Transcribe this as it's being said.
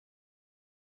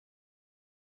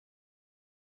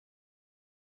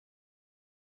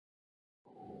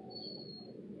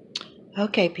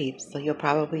Okay, peeps, so you'll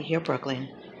probably hear Brooklyn,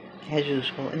 as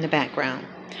usual, in the background.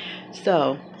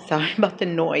 So, sorry about the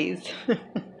noise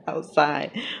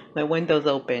outside. My window's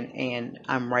open and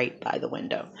I'm right by the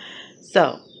window.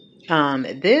 So,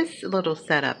 this little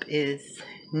setup is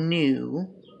new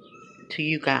to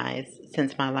you guys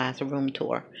since my last room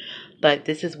tour. But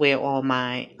this is where all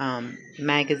my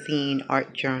magazine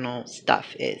art journal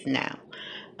stuff is now.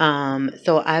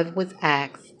 So I was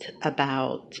asked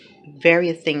about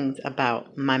various things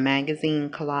about my magazine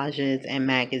collages and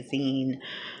magazine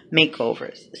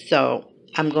makeovers. So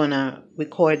I'm going to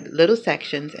record little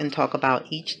sections and talk about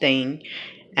each thing.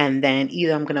 And then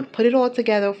either I'm going to put it all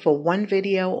together for one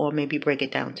video or maybe break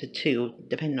it down to two,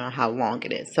 depending on how long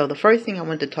it is. So the first thing I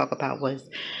wanted to talk about was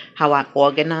how I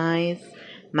organize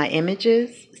my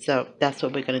images. So that's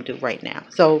what we're going to do right now.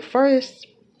 So first,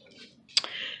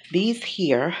 these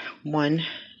here, 1,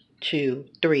 2,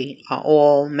 3, are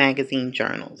all magazine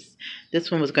journals.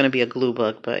 This one was going to be a glue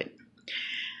book, but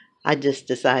I just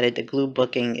decided the glue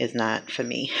booking is not for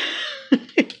me.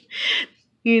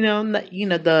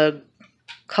 The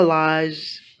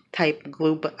collage type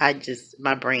glue, but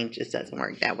my brain just doesn't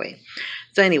work that way.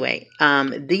 So anyway,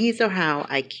 these are how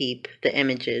I keep the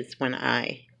images when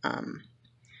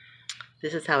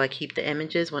this is how I keep the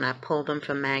images when I pull them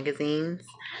from magazines.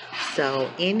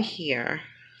 So in here,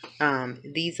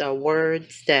 these are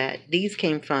words these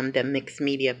came from the mixed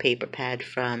media paper pad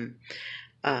from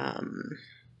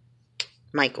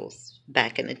Michael's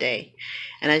back in the day.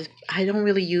 And I don't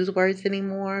really use words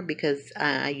anymore because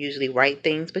I usually write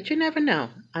things, but you never know.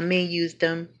 I may use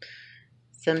them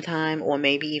sometime or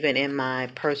maybe even in my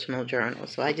personal journal.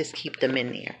 So I just keep them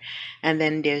in there. And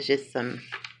then there's just some,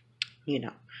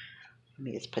 let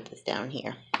me just put this down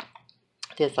here.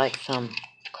 There's like some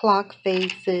clock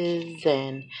faces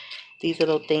and these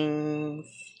little things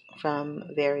from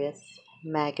various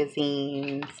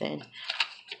magazines and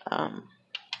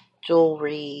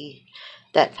jewelry,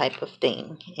 that type of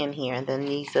thing in here. And then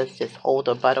these are just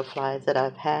older butterflies that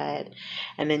I've had.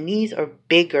 And then these are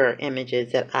bigger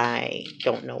images that I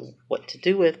don't know what to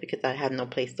do with because I have no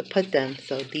place to put them.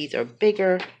 So these are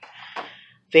bigger,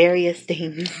 various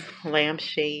things,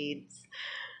 lampshades,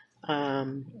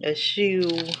 a shoe.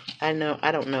 I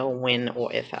don't know when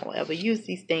or if I'll ever use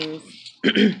these things.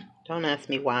 Don't ask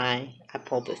me why I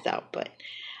pulled this out, but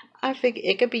I figured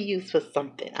it could be used for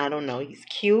something. I don't know. He's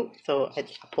cute, so I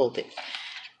pulled it.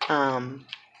 I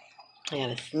got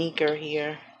a sneaker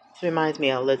here. This reminds me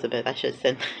of Elizabeth. I should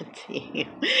send that to you.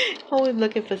 Always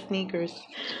looking for sneakers.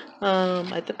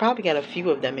 I probably got a few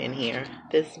of them in here.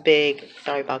 This big,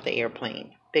 sorry about the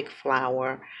airplane, big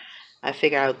flower. I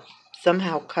figure I'll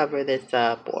somehow cover this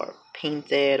up or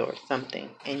paint it or something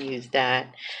and use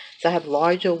that. So I have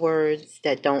larger words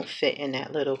that don't fit in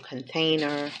that little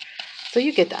container. So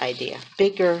you get the idea.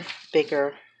 Bigger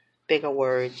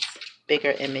words,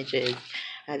 bigger images.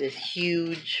 I have this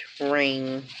huge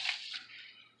ring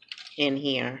in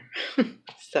here.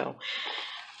 So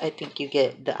I think you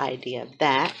get the idea of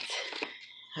that.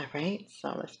 All right,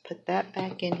 so let's put that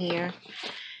back in here.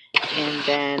 And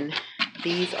then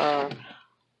these are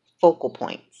focal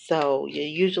points. So you're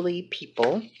usually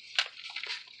people.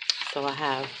 So I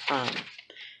have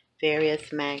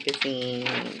various magazine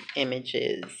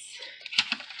images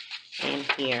in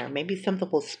here. Maybe something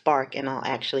will spark and I'll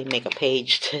actually make a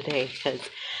page today because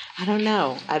I don't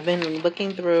know. I've been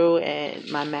looking through at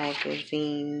my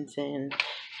magazines and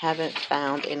haven't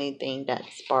found anything that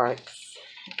sparks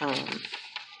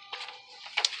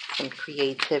some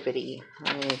creativity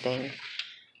or anything.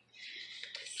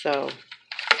 So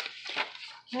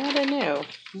I don't know.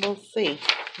 We'll see.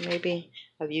 Maybe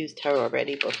I've used her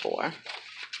already before.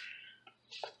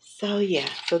 So yeah,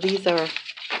 so these are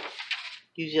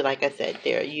usually, like I said,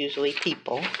 they're usually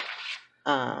people.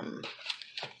 And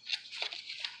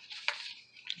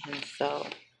so,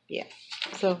 yeah.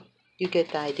 So you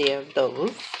get the idea of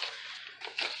those.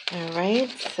 Alright,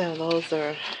 so those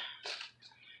are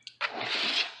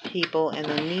people, and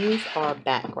then these are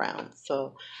backgrounds.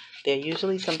 So they're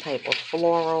usually some type of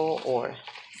floral or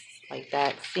like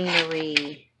that,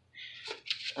 scenery.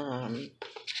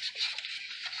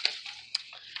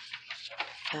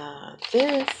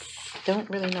 This, don't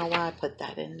really know why I put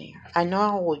that in there. I know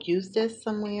I will use this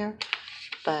somewhere,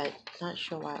 but not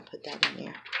sure why I put that in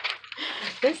there.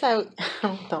 This, I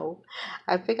don't know.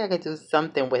 I think I could do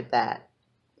something with that.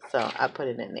 So I put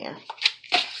it in there.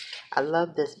 I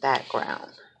love this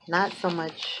background. Not so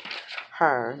much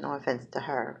her, no offense to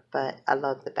her, but I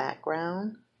love the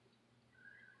background.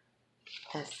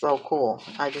 That's so cool.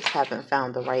 I just haven't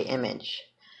found the right image.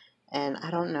 And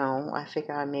I don't know. I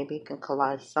figure I maybe can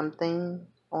collage something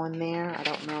on there. I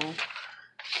don't know.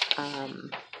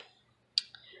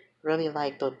 Really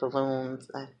like those balloons.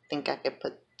 I think I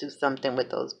could do something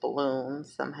with those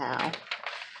balloons somehow.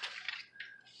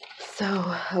 So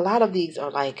a lot of these are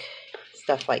like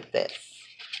stuff like this.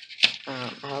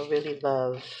 I really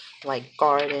love like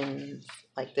gardens.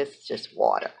 Like this is just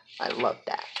water. I love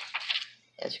that,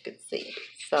 as you can see.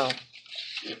 So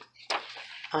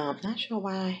not sure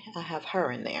why I have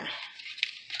her in there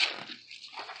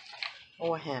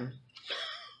or him.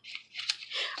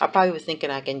 I probably was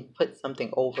thinking I can put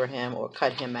something over him or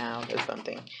cut him out or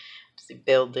something. See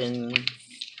buildings.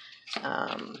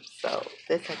 So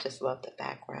this I just love the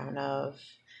background of.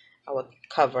 I would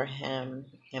cover him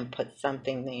and put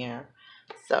something there.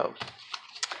 So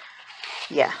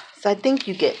yeah, so I think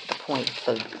you get the point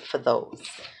for those.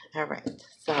 All right,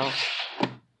 so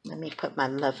let me put my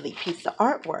lovely piece of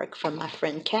artwork from my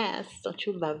friend Cass. Don't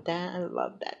you love that? I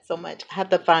love that so much. I have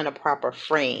to find a proper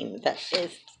frame that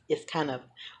is kind of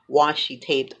washi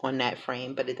taped on that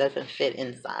frame, but it doesn't fit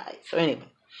inside. So anyway,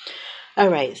 all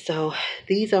right, so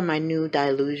these are my new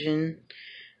Dilution.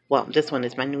 Well, this one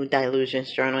is my new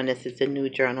Dilutions journal, and this is the new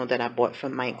journal that I bought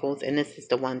from Michaels, and this is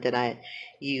the one that I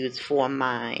use for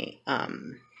my,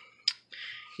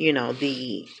 you know,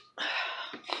 the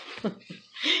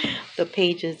the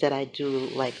pages that I do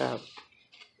like a,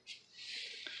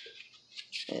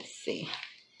 let's see.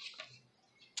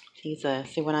 These are,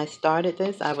 see, when I started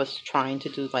this, I was trying to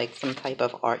do like some type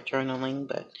of art journaling,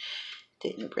 but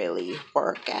didn't really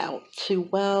work out too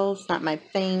well. It's not my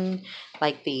thing.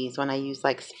 Like these, when I use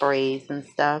like sprays and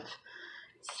stuff.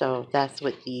 So that's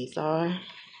what these are.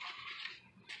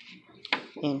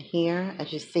 In here,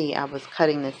 as you see, I was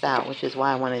cutting this out, which is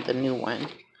why I wanted the new one.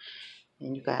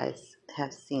 And you guys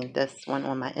have seen this one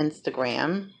on my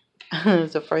Instagram.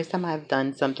 It's the first time I've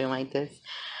done something like this.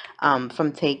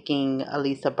 From taking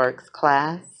Elisa Burke's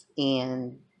class,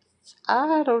 and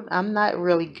I'm not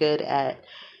really good at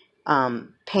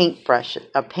paintbrush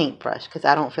because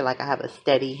I don't feel like I have a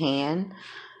steady hand.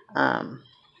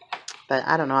 But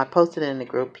I don't know. I posted it in the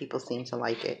group. People seem to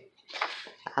like it.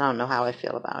 I don't know how I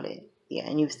feel about it. Yeah,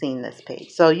 and you've seen this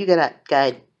page, so you get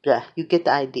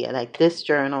the idea. Like this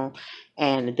journal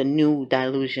and the new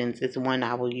Dilutions is one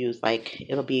I will use. Like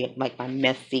it'll be like my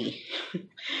messy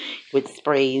with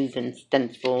sprays and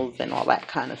stencils and all that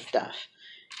kind of stuff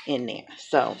in there.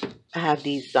 So I have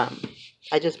these.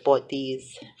 I just bought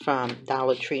these from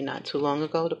Dollar Tree not too long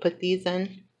ago to put these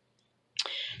in.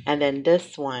 And then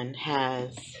this one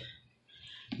has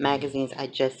magazines I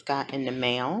just got in the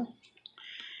mail,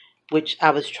 which I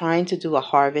was trying to do a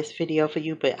harvest video for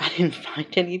you, but I didn't find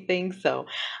anything. So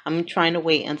I'm trying to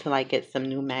wait until I get some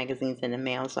new magazines in the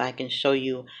mail so I can show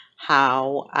you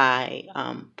how I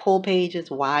pull pages,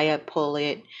 why I pull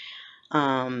it.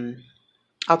 I'll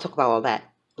talk about all that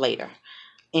later.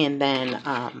 And then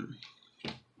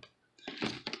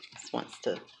this wants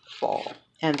to fall.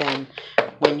 And then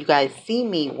when you guys see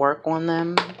me work on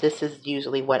them, this is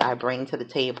usually what I bring to the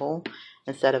table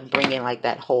instead of bringing like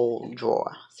that whole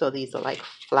drawer. So these are like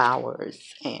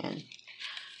flowers and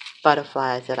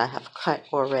butterflies that I have cut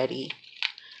already.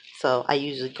 So I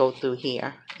usually go through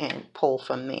here and pull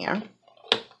from there.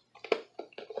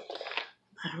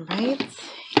 All right.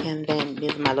 And then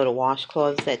these are my little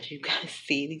washcloths that you guys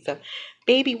see. These are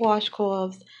baby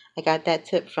washcloths. I got that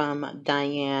tip from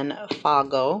Diane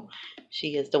Fago.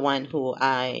 She is the one who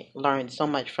I learned so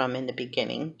much from in the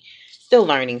beginning. Still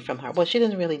learning from her. Well, she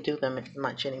doesn't really do them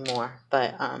much anymore.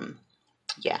 But,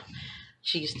 yeah.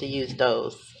 She used to use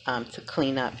those to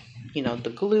clean up, you know, the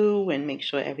glue and make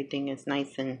sure everything is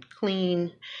nice and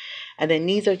clean. And then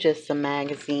these are just some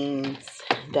magazines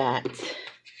that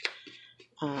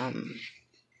I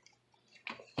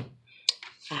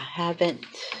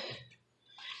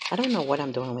don't know what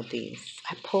I'm doing with these.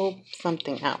 I pulled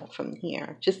something out from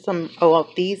here. Just some, oh, well,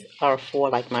 these are for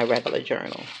like my regular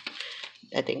journal.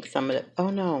 I think some of the, oh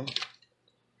no.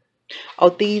 Oh,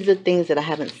 these are things that I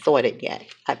haven't sorted yet.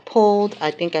 I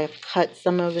think I've cut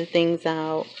some of the things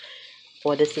out.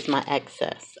 Or this is my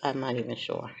excess. I'm not even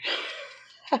sure.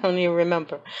 I don't even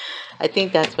remember. I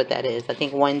think that's what that is. I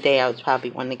think one day I was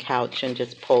probably on the couch and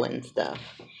just pulling stuff.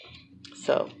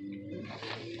 So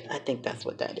I think that's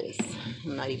what that is.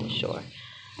 I'm not even sure.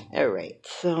 All right,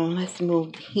 so let's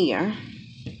move here.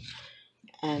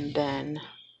 And then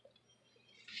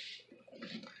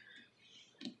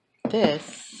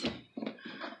this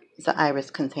is an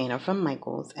iris container from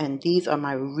Michaels. And these are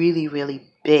my really, really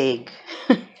big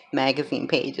magazine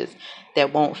pages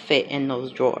that won't fit in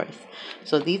those drawers.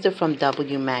 So these are from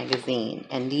W Magazine.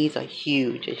 And these are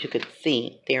huge. As you could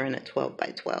see, they're in a 12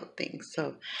 by 12 thing.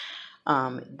 So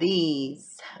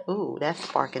these, ooh, that's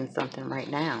sparking something right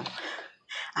now.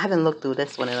 I haven't looked through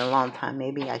this one in a long time.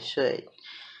 Maybe I should.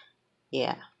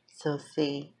 Yeah. So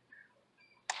see,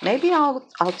 maybe I'll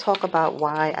talk about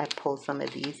why I pulled some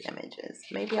of these images.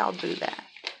 Maybe I'll do that.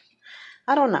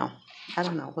 I don't know. I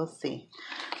don't know. We'll see.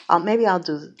 Maybe I'll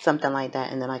do something like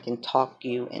that, and then I can talk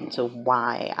you into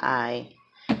why I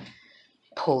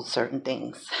pulled certain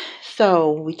things.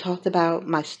 So we talked about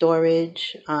my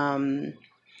storage, the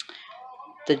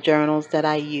journals that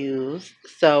I use.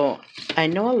 So I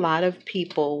know a lot of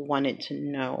people wanted to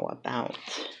know about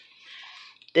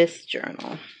this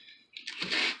journal.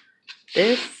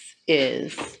 This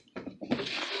is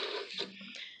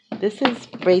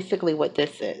basically what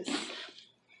this is.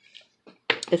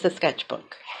 It's a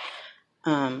sketchbook.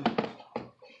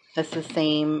 That's the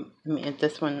same. I mean,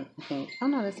 this one, I think, oh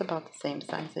no, it's about the same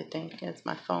size, I think, as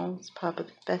my phone's probably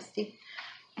bestie.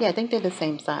 Yeah, I think they're the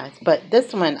same size. But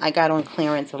this one I got on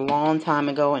clearance a long time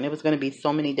ago, and it was going to be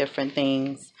so many different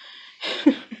things.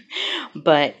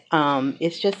 But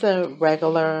it's just a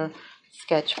regular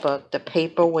sketchbook. The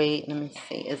paperweight, let me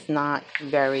see, is not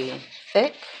very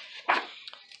thick.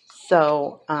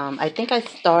 So I think I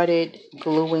started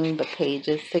gluing the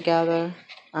pages together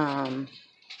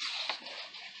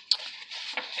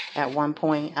at one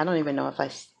point. I don't even know if I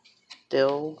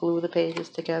still glue the pages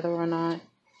together or not.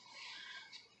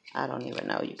 I don't even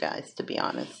know, you guys, to be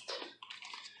honest.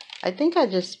 I think I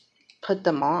just put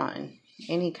them on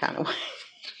any kind of way.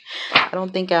 I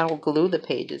don't think I will glue the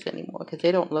pages anymore because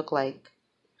they don't look like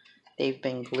they've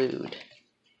been glued.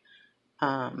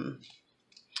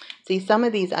 See, some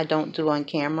of these I don't do on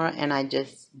camera, and I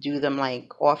just do them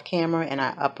like off camera, and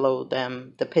I upload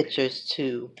them, the pictures,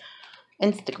 to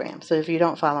Instagram. So if you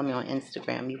don't follow me on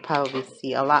Instagram, you probably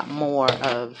see a lot more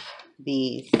of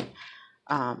these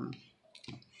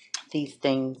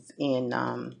things in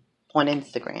on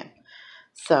Instagram.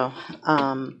 So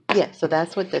yeah, so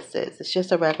that's what this is. It's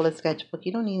just a regular sketchbook.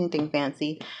 You don't need anything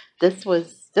fancy. This one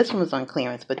was on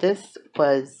clearance, but this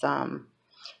was I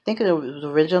think it was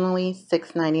originally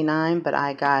 $6.99, but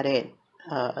I got it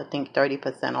I think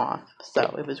 30% off.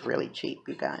 So it was really cheap,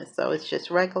 you guys. So it's just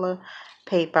regular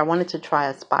paper. I wanted to try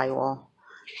a spiral.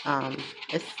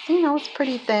 It's, you know, it's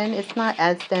pretty thin. It's not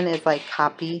as thin as like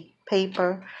copy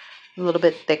paper. A little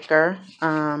bit thicker.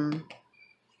 So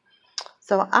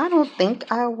I don't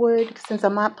think I would, since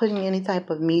I'm not putting any type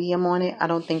of medium on it, I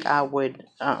don't think I would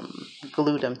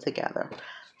glue them together.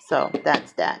 So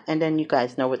that's that. And then you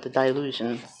guys know what the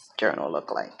Dilutions journal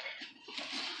look like.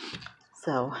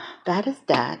 So that is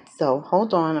that. So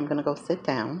hold on, I'm going to go sit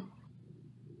down.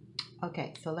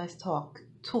 Okay, so let's talk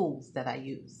tools that I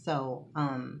use. So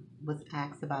was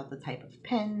asked about the type of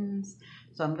pens.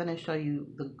 So I'm going to show you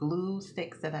the glue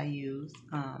sticks that I use.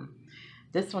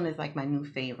 This one is like my new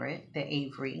favorite, the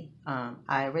Avery.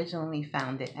 I originally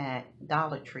found it at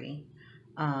Dollar Tree.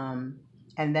 And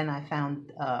then I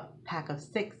found a pack of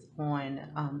 6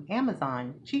 on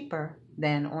Amazon, cheaper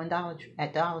than on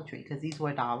at Dollar Tree, because these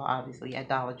were $1, obviously, at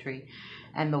Dollar Tree.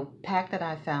 And the pack that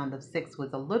I found of 6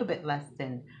 was a little bit less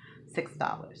than $6.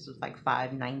 It was like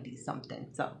 $5.90 something.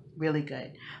 So really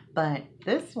good. But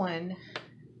this one,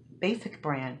 basic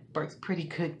brand, works pretty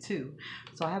good too.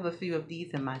 So I have a few of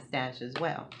these in my stash as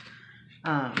well.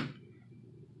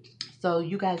 So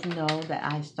you guys know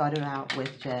that I started out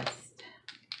with just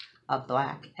a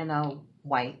black and a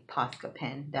white Posca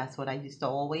pen. That's what I used to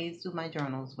always do my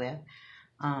journals with.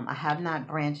 I have not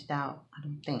branched out, I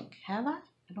don't think. Have I?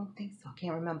 I don't think so. I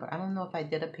can't remember. I don't know if I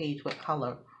did a page with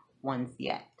color ones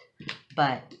yet.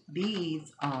 But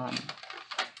these, and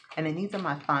then these are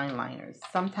my fine liners.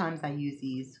 Sometimes I use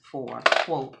these for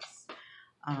quotes.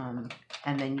 And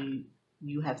then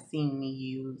you have seen me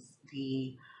use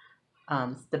the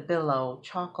Stabilo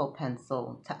charcoal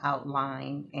pencil to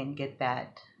outline and get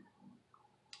that,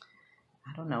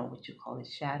 I don't know what you call it,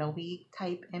 shadowy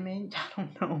type image. I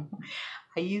don't know.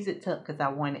 I use it because I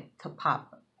want it to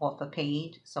pop off a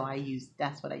page. So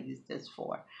that's what I use this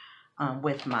for.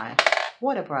 With my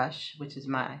water brush, which is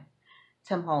my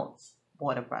Tim Holtz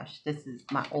water brush. This is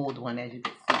my old one, as you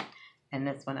can see. And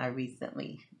this one I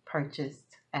recently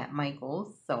purchased at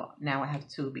Michael's. So now I have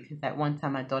 2 because at one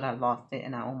time I thought I lost it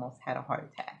and I almost had a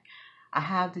heart attack. I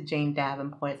have the Jane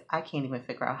Davenport's. I can't even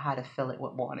figure out how to fill it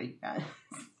with water, you guys.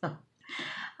 So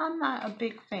I'm not a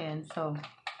big fan. So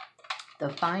the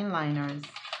fine liners,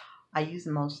 I use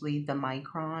mostly the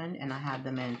micron, and I have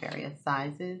them in various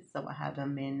sizes. So I have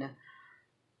them in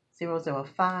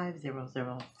 005,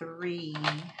 003.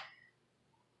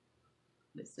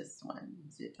 What's this one?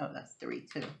 Oh, that's 3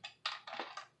 too.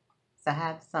 So I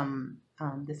have some,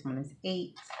 this one is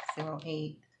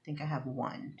 808. I think I have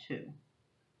 1, 2.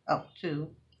 Oh, 2.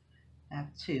 I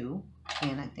have 2.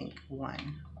 and I think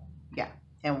one. Yeah,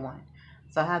 and one.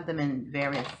 So I have them in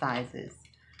various sizes,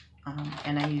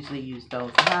 and I usually use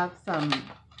those. I have some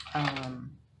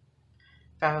um,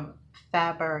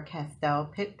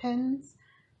 Faber-Castell Pitt pens.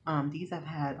 These I've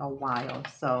had a while,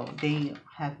 so they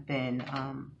have been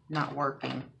not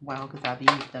working well because I've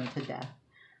used them to death.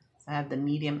 So I have the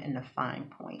medium and the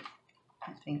fine point.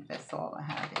 I think that's all I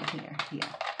have in here.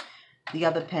 Yeah. The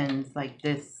other pens, like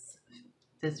this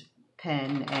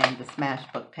pen and the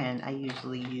Smashbook pen, I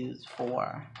usually use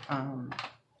for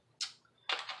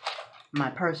my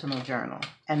personal journal.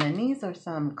 And then these are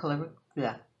some I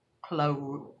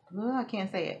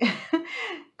can't say it.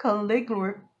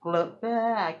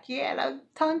 I can't. I'm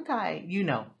tongue tied. You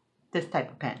know, this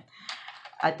type of pen.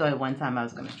 I thought one time I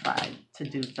was going to try to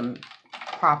do some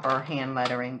proper hand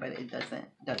lettering, but it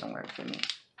doesn't work for me.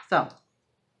 So,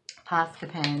 Posca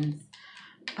pens.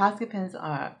 Posca pens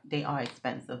are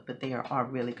expensive, but they are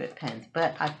really good pens.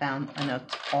 But I found an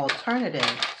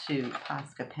alternative to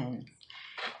Posca pens,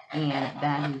 and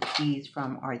that is these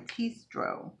from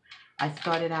Artistro. I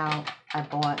started out, I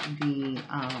bought the,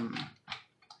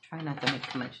 try not to make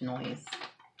too much noise,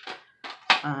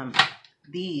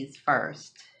 these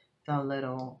first, the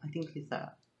little, I think it's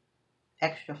a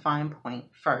extra fine point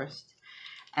first,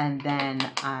 and then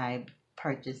I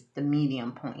purchased the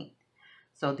medium point.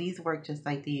 So these work just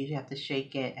like these. You have to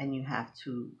shake it and you have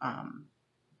to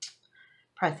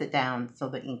press it down so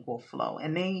the ink will flow.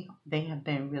 And they have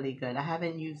been really good. I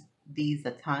haven't used these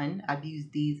a ton. I've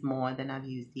used these more than I've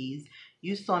used these.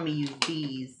 You saw me use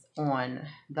these on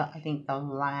I think the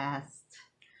last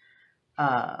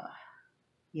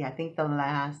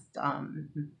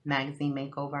magazine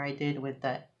makeover I did with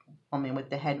the woman with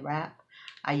the head wrap.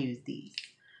 I used these.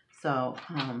 So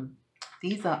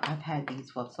I've had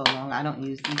these for so long. I don't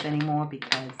use these anymore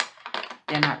because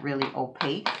they're not really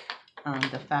opaque.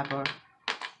 The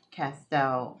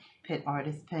Faber-Castell Pitt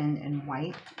Artist Pen in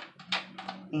white,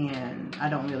 and I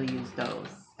don't really use those.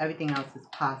 Everything else is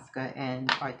Posca and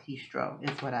Artistro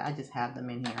is what I just have them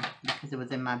in here because it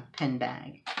was in my pen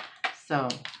bag. So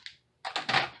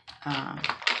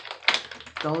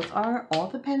those are all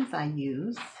the pens I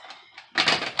use,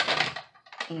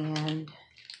 and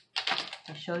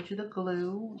I showed you the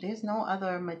glue. There's no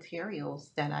other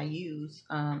materials that I use.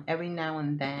 Every now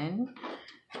and then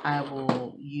I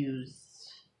will use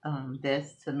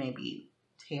this to maybe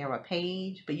tear a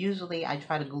page, but usually I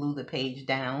try to glue the page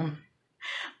down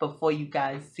before you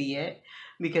guys see it,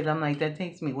 because I'm like, that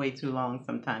takes me way too long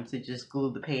sometimes to just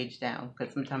glue the page down,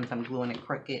 because sometimes I'm gluing it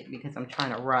crooked because I'm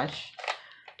trying to rush.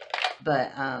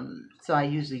 But so I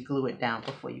usually glue it down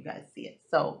before you guys see it.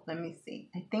 So let me see.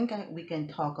 I think we can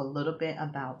talk a little bit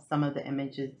about some of the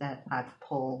images that I've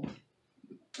pulled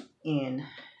in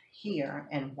here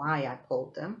and why I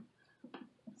pulled them.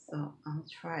 So I'll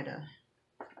try to.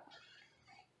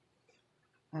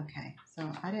 Okay,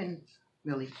 so I didn't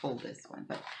really pull this one,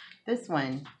 but this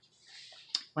one,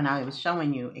 when I was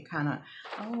showing you, it kind of,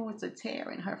 oh, it's a tear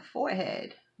in her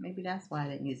forehead. Maybe that's why I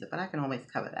didn't use it, but I can always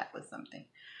cover that with something.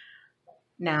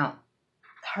 Now,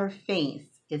 her face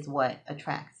is what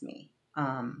attracts me.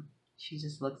 She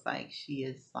just looks like she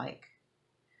is like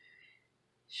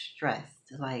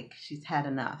stressed, like she's had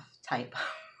enough type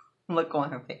look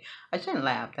on her face. I shouldn't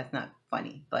laugh. That's not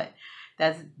funny, but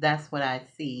that's what I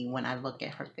see when I look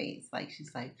at her face. Like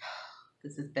she's like,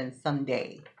 this has been some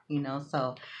day, you know.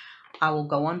 So I will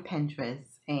go on Pinterest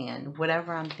and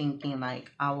whatever I'm thinking, like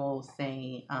I will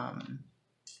say,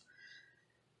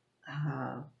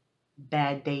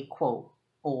 bad day quote,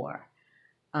 or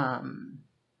I've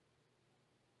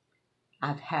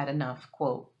had enough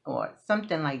quote, or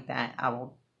something like that. I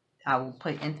will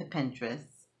put into Pinterest.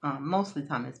 Most of the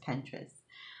time it's Pinterest.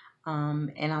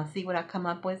 And I'll see what I come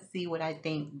up with, see what I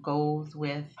think goes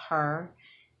with her,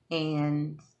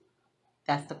 and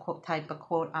that's the type of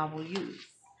quote I will use.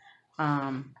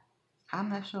 I'm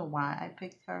not sure why I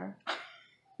picked her,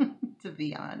 to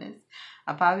be honest.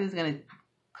 I probably was going to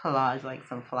collage like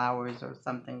some flowers or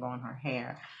something on her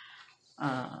hair,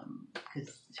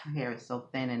 because her hair is so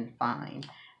thin and fine.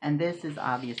 And this is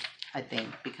obvious, I think,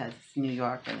 because it's New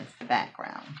York and it's the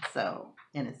background. So,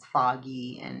 and it's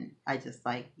foggy, and I just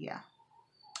like, yeah,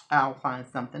 I'll find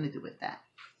something to do with that.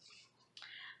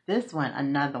 This one,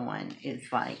 another one, is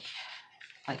like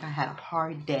I had a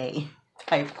hard day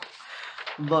type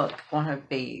look on her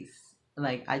face.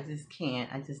 Like, I just can't.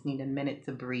 I just need a minute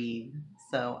to breathe.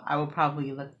 So I will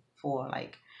probably look for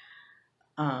like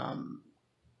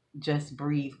just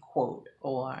breathe quote,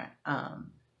 or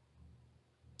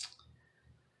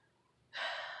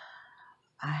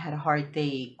I had a hard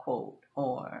day quote,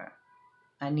 or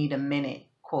I need a minute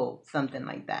quote, something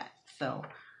like that. So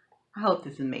I hope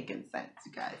this is making sense,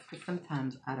 you guys, because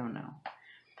sometimes I don't know.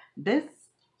 This,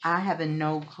 I have a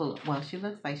no clue. Well, she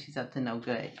looks like she's up to no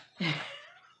good.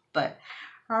 But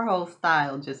her whole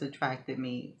style just attracted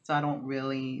me. So I don't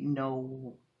really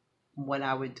know what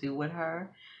I would do with her.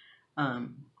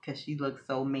 Because she looks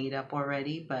so made up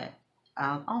already. But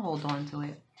I'll hold on to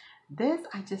it. This,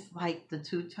 I just like the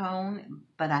two-tone.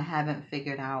 But I haven't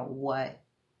figured out what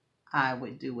I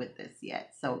would do with this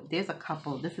yet. So there's a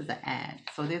couple. This is an ad.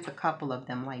 So there's a couple of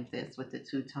them like this with the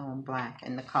two-tone black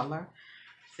and the color.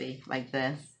 See, like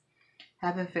this.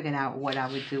 Haven't figured out what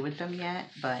I would do with them yet,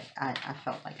 but I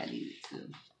felt like I needed to.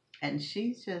 And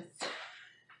she's just,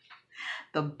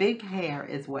 the big hair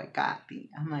is what got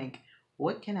me. I'm like,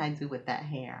 what can I do with that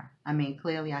hair? I mean,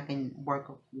 clearly I can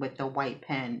work with the white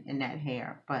pen in that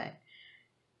hair, but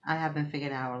I haven't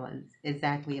figured out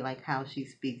exactly like how she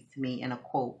speaks to me in a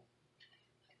quote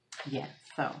yet.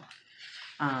 So,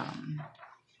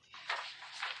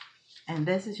 and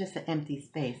this is just an empty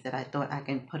space that I thought I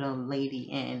can put a lady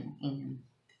in and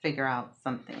figure out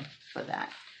something for that.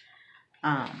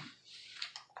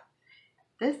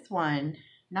 This one,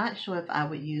 not sure if I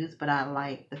would use, but I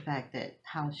like the fact that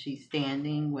how she's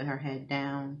standing with her head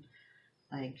down.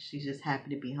 Like she's just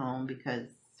happy to be home because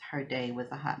her day was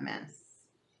a hot mess.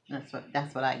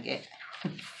 That's what I get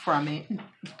from it.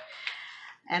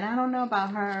 And I don't know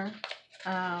about her.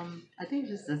 I think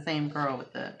it's just the same girl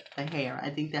with the hair.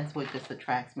 I think that's what just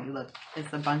attracts me. Look,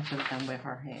 it's a bunch of them with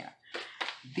her hair.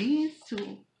 These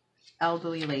two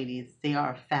elderly ladies, they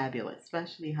are fabulous,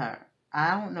 especially her.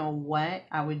 I don't know what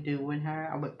I would do with her.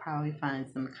 I would probably find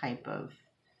some type of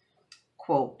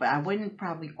quote, but I wouldn't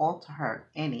probably alter her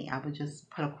any. I would just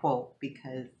put a quote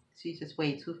because she's just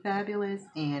way too fabulous,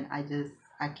 and I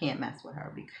can't mess with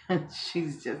her because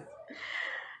she's just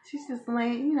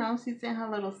like, she's in her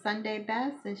little Sunday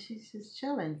best and she's just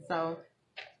chilling. So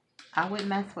I wouldn't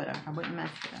mess with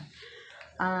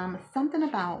her. Something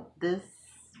about this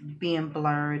being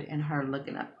blurred and her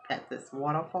looking up at this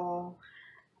waterfall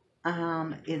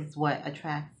is what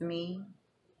attracts me.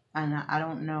 And I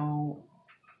don't know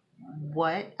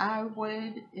what I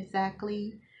would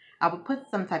exactly. I would put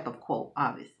some type of quote,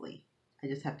 obviously. I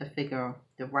just have to figure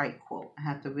the right quote. I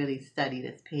have to really study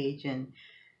this page and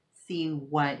see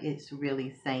what it's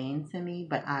really saying to me.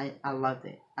 But I loved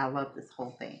it. I love this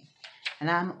whole thing. And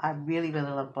I really,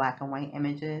 really love black and white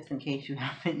images. In case you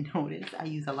haven't noticed, I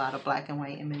use a lot of black and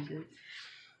white images.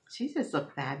 She just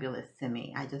looked fabulous to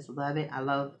me. I just love it. I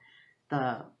love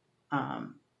the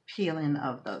peeling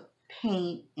of the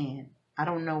paint, and I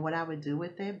don't know what I would do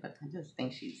with it, but I just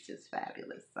think she's just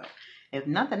fabulous. So if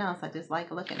nothing else, I just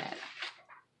like looking at it.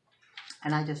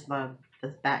 And I just love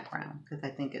this background because I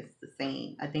think it's the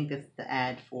same. I think it's the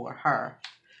ad for her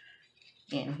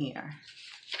in here.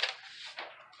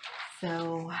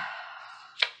 So,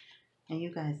 and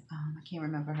you guys, I can't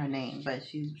remember her name, but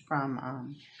she's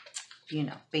from,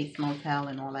 Bates Motel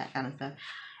and all that kind of stuff.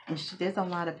 And there's a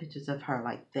lot of pictures of her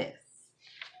like this.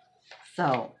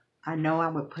 So I know I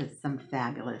would put some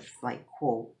fabulous like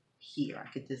quote here.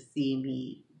 I could just see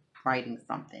me writing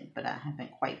something, but I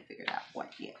haven't quite figured out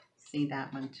what yet. See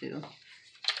that one too?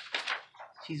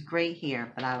 She's great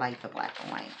here, but I like the black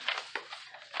and white.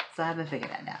 So I haven't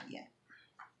figured that out yet.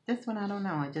 This one, I don't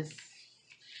know.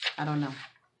 I don't know.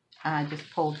 I just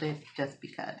pulled it just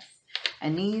because.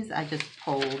 And these I just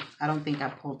pulled. I don't think I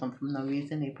pulled them for no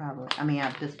reason.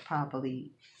 I just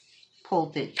probably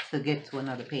pulled it to get to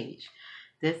another page.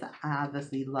 This, I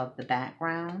obviously love the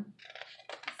background.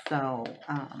 So,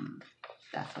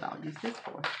 that's what I'll use this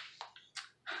for.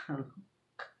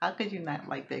 How could you not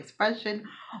like the expression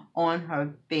on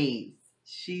her face?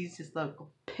 She's just like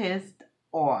pissed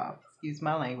off. Excuse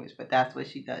my language, but that's what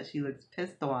she does. She looks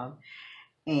pissed off.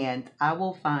 And I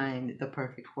will find the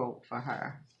perfect quote for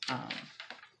her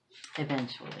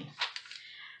eventually.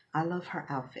 I love her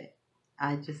outfit.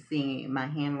 I just see my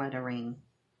hand lettering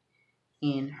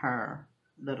in her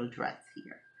little dress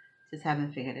here. Just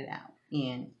haven't figured it out.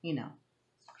 And,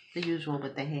 the usual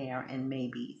with the hair and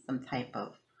maybe some type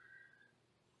of,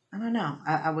 I don't know.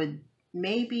 I would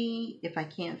maybe, if I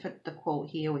can't fit the quote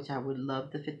here, which I would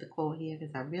love to fit the quote here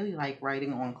because I really like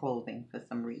writing on clothing for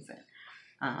some reason.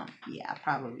 Yeah, I'll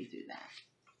probably do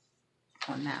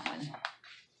that on that one.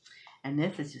 And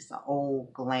this is just an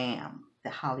old glam, the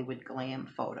Hollywood glam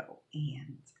photo.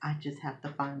 And I just have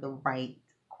to find the right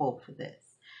quote for this.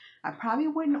 I probably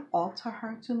wouldn't alter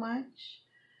her too much.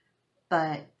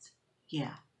 But,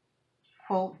 yeah.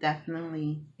 Quote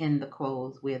definitely in the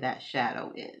clothes where that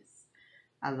shadow is.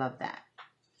 I love that.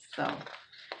 So,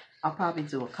 I'll probably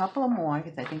do a couple more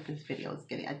because I think this video is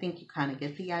getting, I think you kind of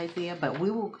get the idea, but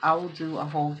I will do a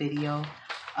whole video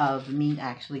of me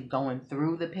actually going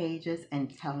through the pages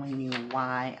and telling you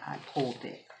why I pulled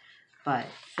it. But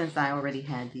since I already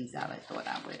had these out, I thought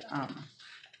I would,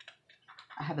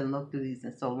 I haven't looked through these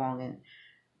in so long, and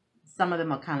some of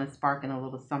them are kind of sparking a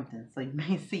little something, so you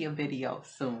may see a video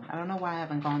soon. I don't know why I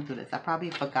haven't gone through this. I probably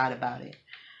forgot about it.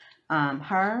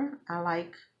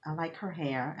 I like her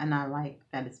hair, and I like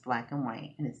that it's black and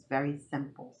white, and it's very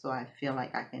simple, so I feel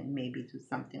like I can maybe do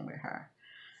something with her.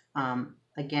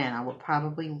 Again, I would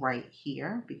probably write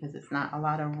here because it's not a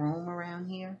lot of room around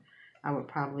here. I would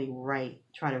probably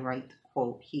try to write the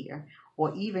quote here,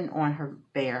 or even on her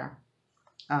bare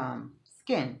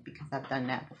skin, because I've done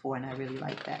that before and I really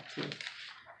like that too.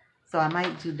 So I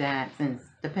might do that, since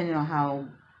depending on how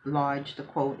large the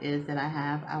quote is that I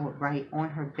have, I would write on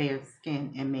her bare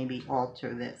skin and maybe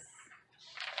alter this,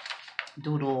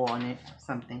 doodle on it or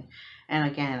something.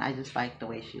 And again, I just like the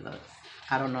way she looks.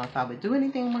 I don't know if I would do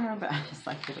anything with her, but I just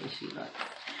like the way she looks.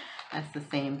 That's the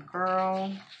same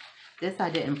girl. This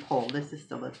I didn't pull. This is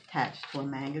still attached to a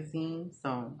magazine,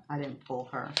 so I didn't pull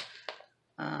her.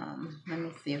 Let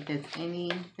me see if there's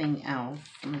anything else.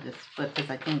 Let me just flip, because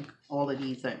I think all of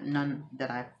these are none that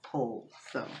I've pulled.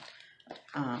 So,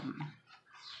 there's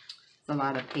a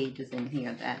lot of pages in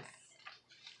here that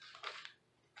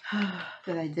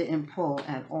I didn't pull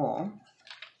at all.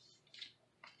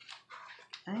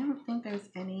 I don't think there's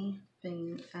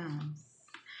anything else.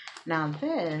 Now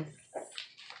this,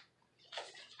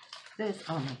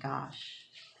 oh my gosh.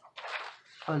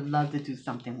 I would love to do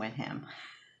something with him.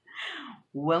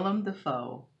 Willem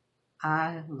Dafoe.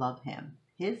 I love him.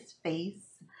 His face,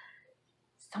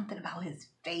 something about his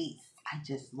face. I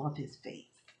just love his face.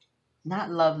 Not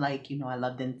love like, you know, I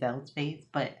love Denzel's face,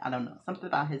 but I don't know. Something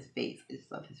about his face. I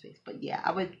just love his face. But yeah,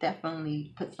 I would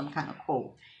definitely put some kind of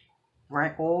quote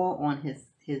right all on his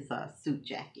suit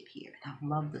jacket here. And I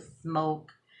love the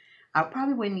smoke. I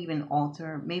probably wouldn't even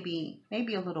alter, maybe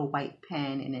a little white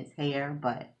pen in his hair,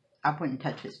 but I wouldn't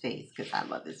touch his face because I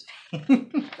love his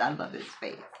face. I love his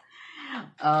face.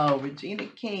 Oh, Regina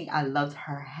King. I loved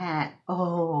her hat.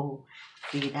 Oh,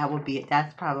 see, that would be it.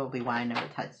 That's probably why I never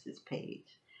touched this page,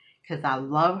 because I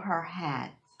love her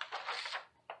hat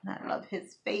and I love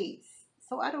his face.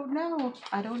 So I don't know.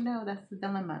 That's the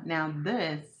dilemma. Now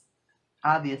this,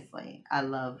 obviously, I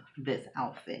love this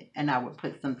outfit, and I would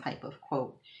put some type of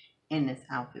quote in this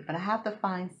outfit, but I have to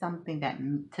find something that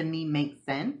to me makes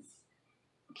sense.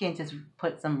 Can't just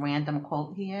put some random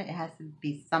quote here. It has to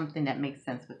be something that makes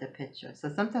sense with the picture. So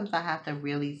sometimes I have to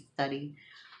really study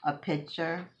a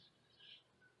picture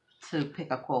to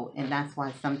pick a quote, and that's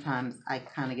why sometimes I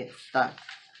kind of get stuck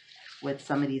with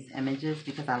some of these images,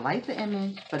 because I like the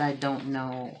image, but I don't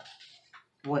know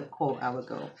what quote I would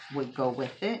go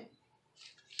with it.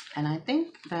 And I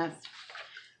think that's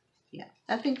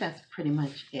pretty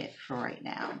much it for right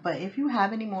now. But if you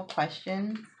have any more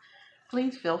questions,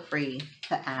 please feel free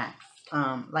to ask.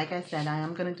 Like I said, I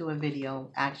am going to do a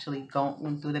video actually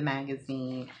going through the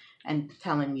magazine and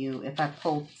telling you if I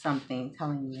pulled something,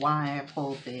 telling you why I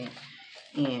pulled it,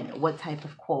 and what type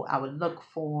of quote I would look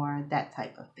for, that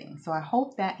type of thing. So I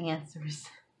hope that answers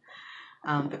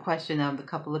the question of the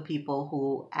couple of people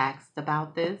who asked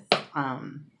about this.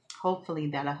 Hopefully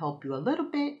that'll help you a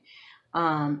little bit.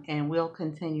 And we'll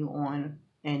continue on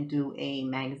and do a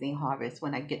magazine harvest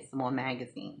when I get some more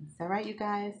magazines. All right, you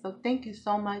guys? So thank you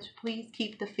so much. Please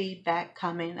keep the feedback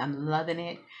coming. I'm loving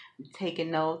it. I'm taking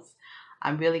notes.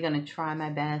 I'm really going to try my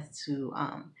best to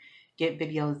get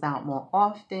videos out more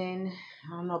often.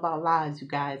 I don't know about lives, you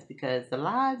guys, because the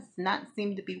lives not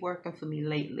seem to be working for me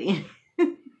lately.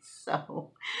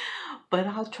 So, but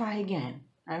I'll try again.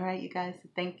 All right, you guys? So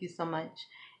thank you so much,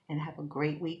 and have a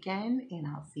great weekend, and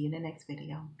I'll see you in the next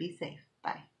video. Be safe.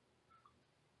 Bye.